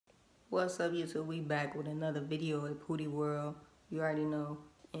What's up, YouTube? We back with another video at Pootie World. You already know.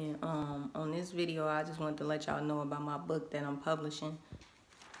 And on this video, I just wanted to let y'all know about my book that I'm publishing.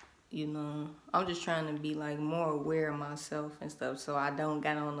 You know, I'm just trying to be like more aware of myself and stuff, so I don't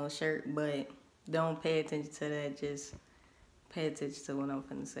got on no shirt. But don't pay attention to that. Just pay attention to what I'm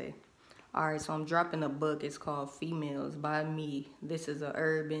finna say. All right, so I'm dropping a book. It's called Females by me. This is an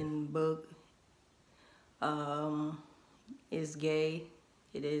urban book. It's gay.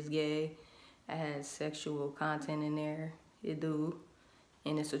 It is gay. It has sexual content in there. It do.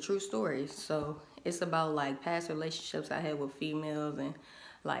 And it's a true story. So it's about like past relationships I had with females and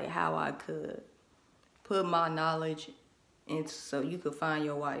like how I could put my knowledge into so you could find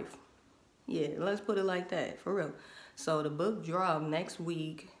your wife. Yeah, let's put it like that, for real. So the book drop next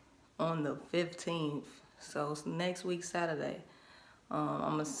week on the 15th. So it's next week, Saturday. I'm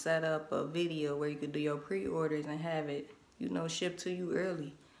going to set up a video where you could do your pre-orders and have it, you know, shipped to you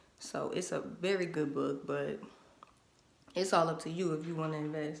early. So it's a very good book, but it's all up to you if you want to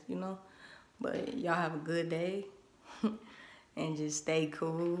invest, you know. But y'all have a good day and just stay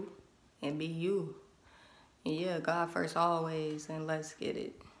cool and be you. And yeah, God first always, and let's get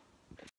it.